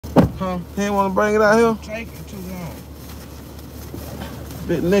Huh? He ain't want to bring it out here? Take it too long.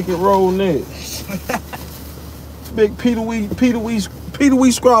 Big naked roll neck. Big Peter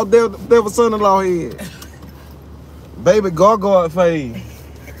Wee Scrawl devil son-in-law head. Baby gargoyle face.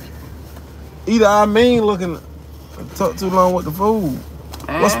 Either I mean looking took too long with the food.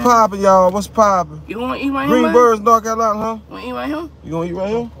 What's poppin', y'all? What's poppin'? You wanna eat right here? Green birds, North Carolina, huh? Wanna eat right here? You gonna eat right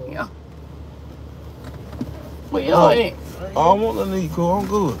here? Yeah. Where y'all at? I don't want nothing to eat, cool. I'm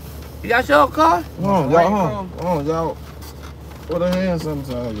good. You got your car? Hold on, y'all. What a hand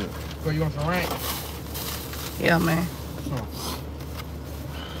sometimes. So you want some ranch? Yeah, man.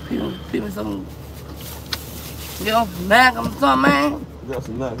 People some. Yo, snack or something, man. We got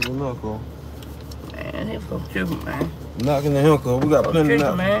some knocks in the cool. Man, here's some chicken, man. Knocking the hill, cool. We got plenty of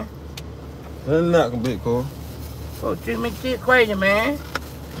knocks. Man. Plenty of knocking, big cool. So chicken make shit crazy, man.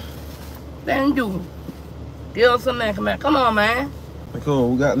 Then do. Give us some knocking, man. Come on, man. Cool,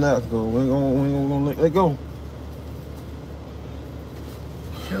 we got knocks, cool. We ain't gonna let that go.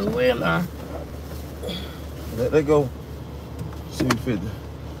 Sure will, now. Let that go. See you 50.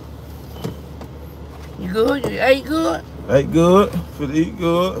 You good? You ate good? Ate good. Finna eat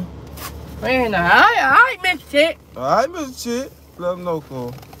good. Man, I miss shit. Alright, Mr. Chick. Let them know,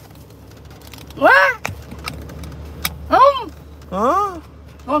 cool. What? Huh?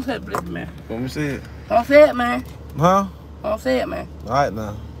 Don't say it, please, man. Let me see it. Don't say it, man. Huh? Don't say it, man. Alright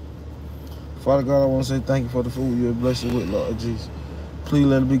now. Father God, I want to say thank you for the food you have blessed us with, Lord Jesus. Please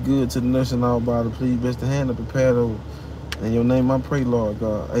let it be good to the nurse and our body. Please bless the hand to prepare those. In your name I pray, Lord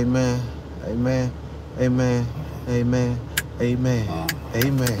God. Amen. Amen. Amen. Amen. Amen.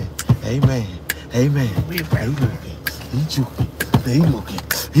 Amen. Amen. Amen. He looking. He joking. They looking.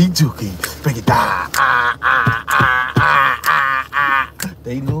 He joking. Break it down.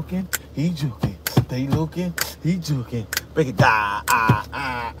 They looking. He joking. They looking. He joking. Break it down.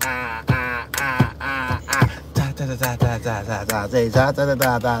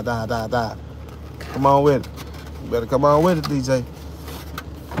 Come on with it. You better come on with it, DJ.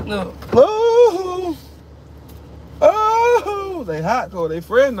 Look. Oh, oh, they hot, Cole. They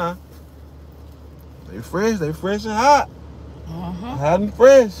fresh now. They fresh and hot. Hot and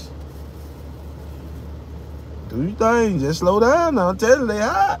fresh. Do your thing. Just slow down now. I'm telling you, they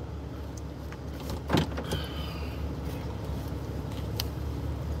hot.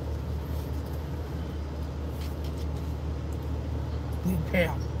 Wheat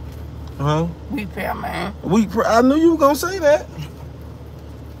pear. Huh? Wheat pear, man. I knew you were going to say that.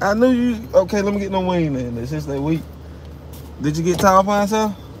 I knew you. Okay, let me get no wing then. Since they wheat. Did you get tall pine,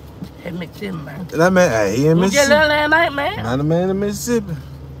 sir? Hey, Mississippi, man. That man, hey, he in Mississippi. You get last night, man. Not a man in Mississippi.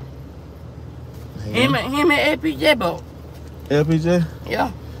 Him and LPJ boat. LPJ?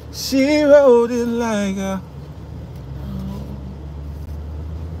 Yeah. She rode it like a...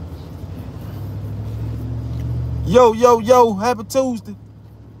 Yo, happy Tuesday.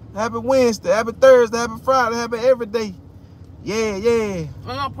 Happy Wednesday, happy Thursday, happy Friday, happy every day. Yeah. We're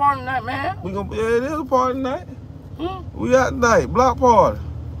gonna party tonight, man. Yeah, it is a party tonight. We out tonight, block party.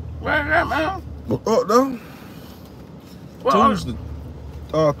 Where's that, man? Up though. Tuesday.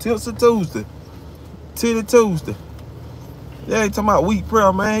 Tilson Tuesday. Titty Tuesday. Yeah, he talking about wheat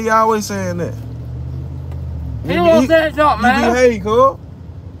prayer, man. He always saying that. He won't say something, man. You be hating, Cole.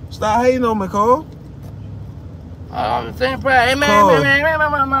 Stop hating on me, Cole. I'm saying prayer. Hey,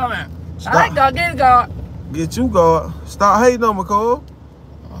 man. Stop. I God, get God. Get you, God. Stop hating on me, Cole.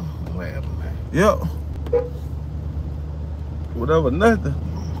 Whatever, man. Yep. Whatever, nothing.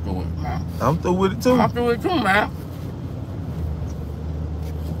 I'm through with it, man. I'm through with it, too. I'm through with it, too, man.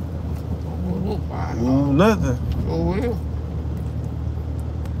 Ooh, nothing. Oh, will.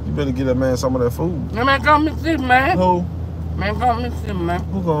 You better get that man some of that food. That man come to Mississippi, man. Who? Man come to Mississippi, man.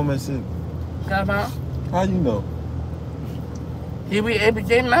 Who going to Mississippi? Got about. How you know? He be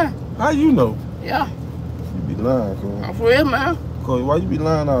everything, man. How you know? Yeah. You be lying, Cole. I'm for real, man. Cole, why you be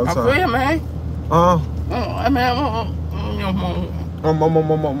lying all the time? I'm for real, man. I'm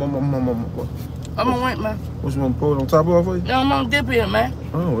gonna wait, man. What you want to pour it on top of it for you? Yeah, I'm gonna dip in it, man.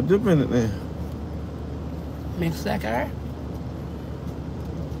 Oh, well, dip in it then. Mix that car.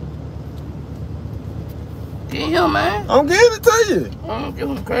 Get here, man. I'm giving it to you. I'm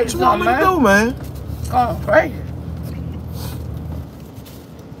giving crazy. What you want me to do, man? Oh, crazy.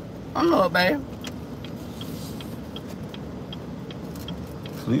 I know it, babe.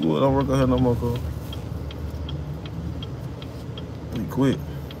 Fleetwood don't work out here no more, Cole. He quit.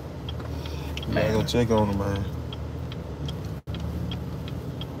 You gotta go check on him, man.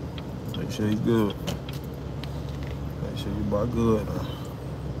 Make sure he's good. Make sure you buy good now.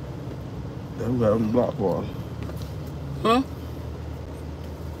 Then we got him block party. Huh?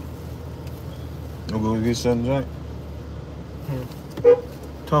 I'm gonna go get something to drink.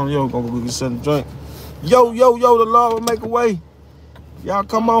 Tony, yo, gonna go get something to drink. Yo, the Lord will make a way. Y'all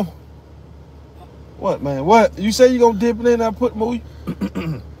come on. What, man? What? You say you gonna dip it in and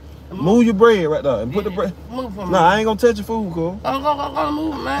move your bread right there and put the bread. Move for me. Nah, I ain't gonna touch your food, Cole. Go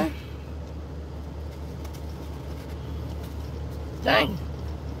move, man. Dang.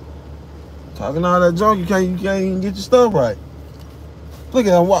 Talking all that junk, you can't even get your stuff right. Look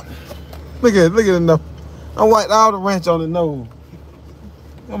at him, what? Look at the nose. I wiped all the ranch on the nose.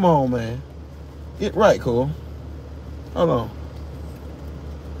 Come on, man. Get right, Cole. Hold on.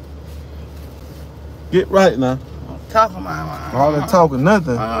 Get right now. Talking about All that talking,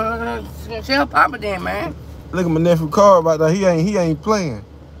 nothing. Tell Papa then, man. Look at my nephew Carl right there. He ain't playing.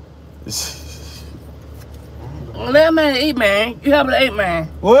 Let man eat, man. You have to eat, man.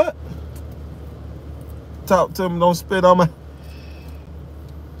 What? Talk to him, don't spit on me.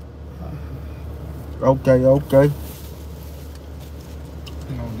 Okay. You gonna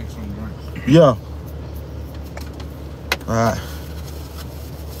get some drink? Yeah. Alright.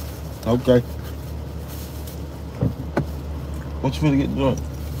 Okay. What you finna get drunk?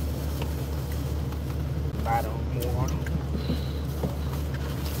 Bottle of water.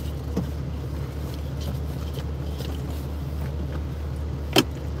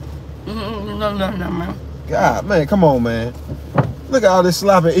 No, man. God, man, come on, man. Look at all this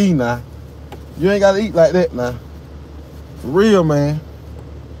sloppy eating now. You ain't gotta eat like that now. For real, man.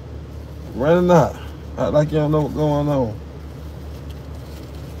 Running out. Act like you don't know what's going on.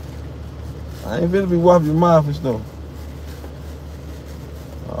 I ain't finna be wiping your mouth and stuff.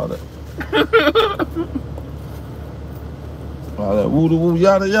 All that. All that woo woo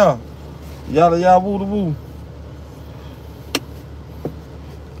yada yada. Yada yada woo woo.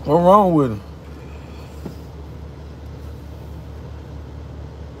 What's wrong with him?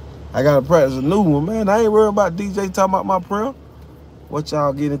 I gotta practice a new one, man. I ain't worried about DJ talking about my prayer. What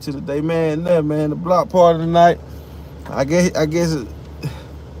y'all get into today, man? Man, the block party tonight. I guess it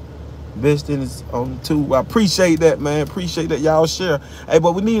best in is on the tube. I appreciate that, man. Appreciate that y'all share. Hey,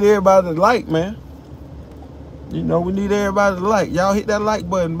 but we need everybody to like, man. You know, we need everybody to like. Y'all hit that like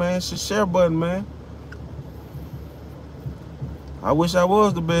button, man. Share button, man. I wish I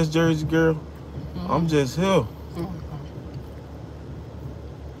was the best Jersey girl. I'm just here.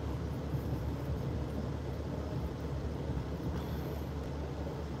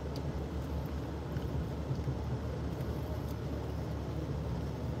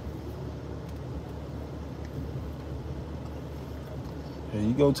 Here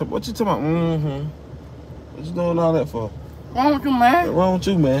you go. What you talking about? What you doing all that for? What's wrong with you, man? What's wrong with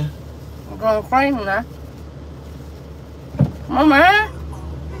you, man? I'm going crazy now. Come on, man.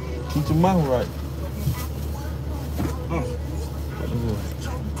 Keep your mouth right.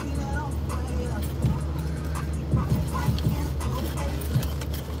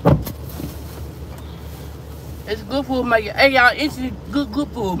 It's good food, man. Hey, y'all, it's good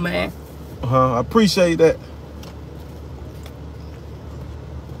food, man. I appreciate that.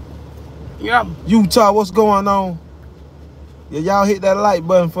 Yeah. Utah, what's going on? Yeah, y'all hit that like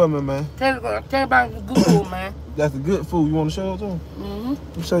button for me, man. Tell about the good food, man. That's the good food. You want to show it to them?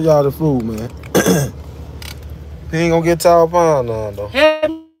 Let me show y'all the food, man. He ain't gonna get tall pound now, though. Yeah,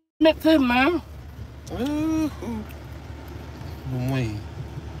 me too, man.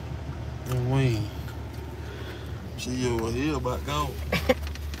 Wayne. See you over here about gone.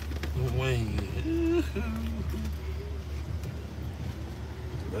 Wayne.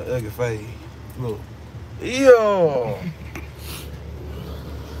 That ugly face. Look. Yo.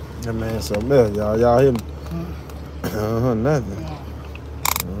 That man something else, y'all. Y'all hear me? Nothing.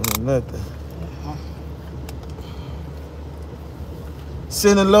 Nothing.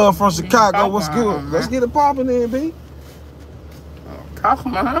 Sending love from Chicago. What's good? Let's get it popping in, B. Talk,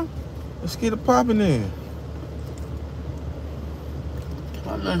 man. Let's get it popping in.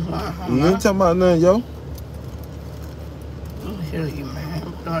 You ain't talking about nothing, yo. Let me hear you,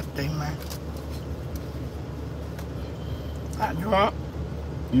 man. Birthday, man. Got drunk.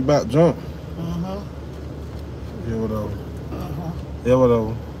 You about drunk? Yeah, whatever. Yeah,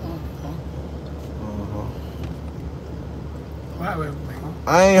 whatever.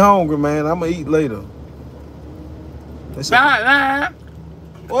 I ain't hungry, man. I'm gonna eat later. Lie.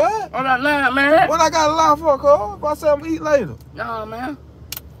 What? On that line, man. What I got a lie for, Cole? If I say I'm gonna eat later. No, man.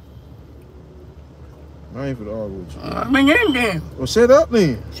 I ain't for the argue with you. I mean, in then. Well, shut up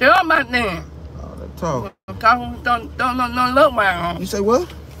then. Shut up about then. Oh, that talk. Don't look, man. You say what?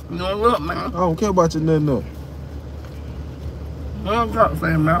 You don't look, man. I don't care about your nothing up. I don't talk to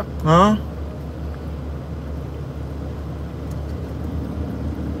you, man. Huh?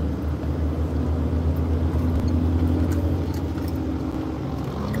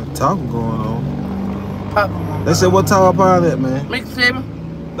 talking going on. Popping. They said, what Tower Pine at, man? Mississippi.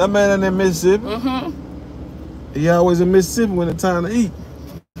 That man in there Mississippi. Mm-hmm. He always in Mississippi when it's time to eat.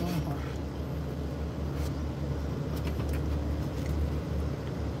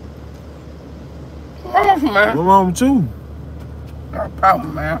 Man. What's wrong with you? No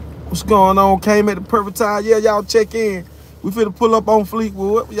problem, man. What's going on? Came at the perfect time. Yeah, y'all check in. We finna pull up on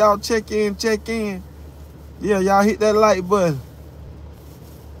Fleetwood. Y'all check in, check in. Yeah, y'all hit that like button.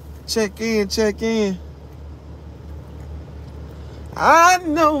 Check in, check in. I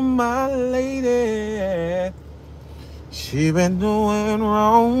know my lady. She been doing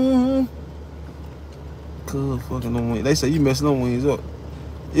wrong. Good fucking on wings. They say you messing on wings up.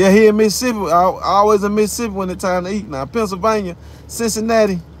 Yeah, here in Mississippi. Always in Mississippi when it's time to eat. Now, Pennsylvania,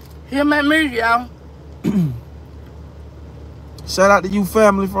 Cincinnati. Hear my music, y'all. Shout out to you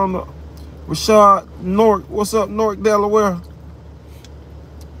family from the Rashad, Newark. What's up, Newark, Delaware?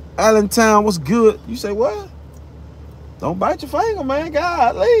 Allentown, what's good? You say what? Don't bite your finger, man.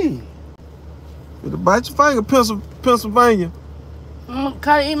 Golly. You bite your finger, Pennsylvania.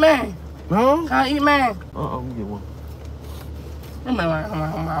 Can't eat, man. Huh? Can't eat, man. Let me get one. I'm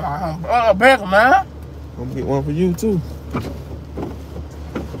a burger, man. I'm gonna get one for you too.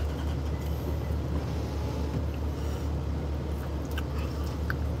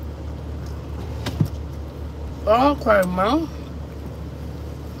 Okay, man.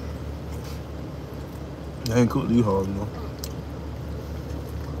 They ain't cooked you hard enough.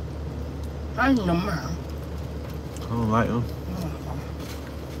 I ain't no man. I don't like them.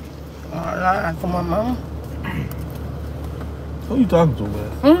 Come on, man. Who you talking to,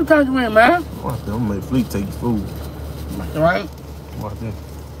 man? Who you talking to, man? Watch them. I'm gonna make Fleet take your food. That's right. Watch them.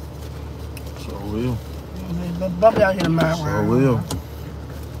 So will. Bubby out here, man. So will.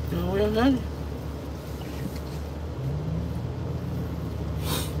 So will, man.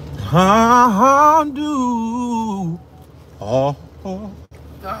 How do? Oh.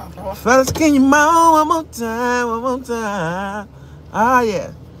 Fellas, can you moan one more time, one more time? Ah,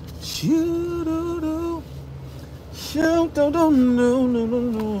 yeah. Shoo doo doo. Shoo doo doo no no no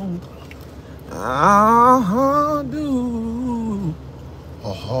no. Ah, do.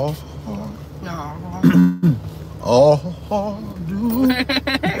 Oh, oh, do.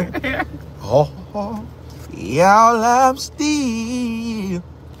 Oh, y'all love Steve.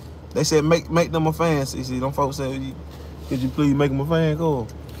 They said make them a fan. See, them folks say, could you please make them a fan? Cool.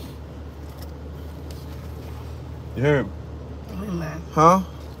 You heard me? Huh?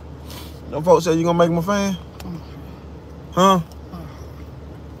 Them folks said you gonna make them a fan? Huh?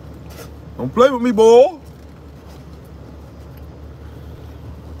 Don't play with me, boy.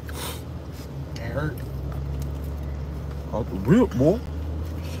 That hurt. Off the rip, boy.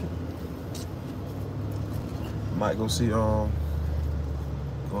 Might go see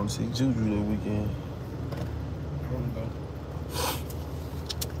going to see Juju that weekend.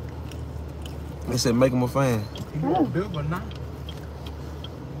 They said make him a fan. You a bigger now.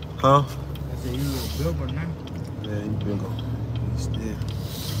 Huh? I said you a bigger now. Yeah, he bigger. He still.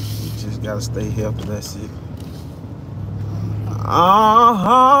 You just gotta stay healthy, that's it.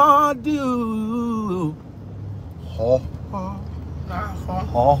 Do. Ha, ha.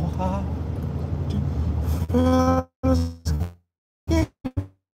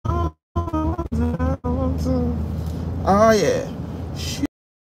 Oh yeah.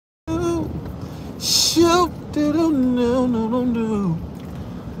 Shoot, do.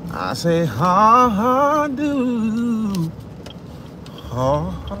 I say ha do.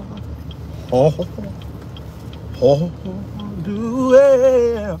 Do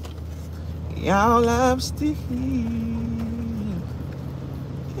it. Y'all love Steve.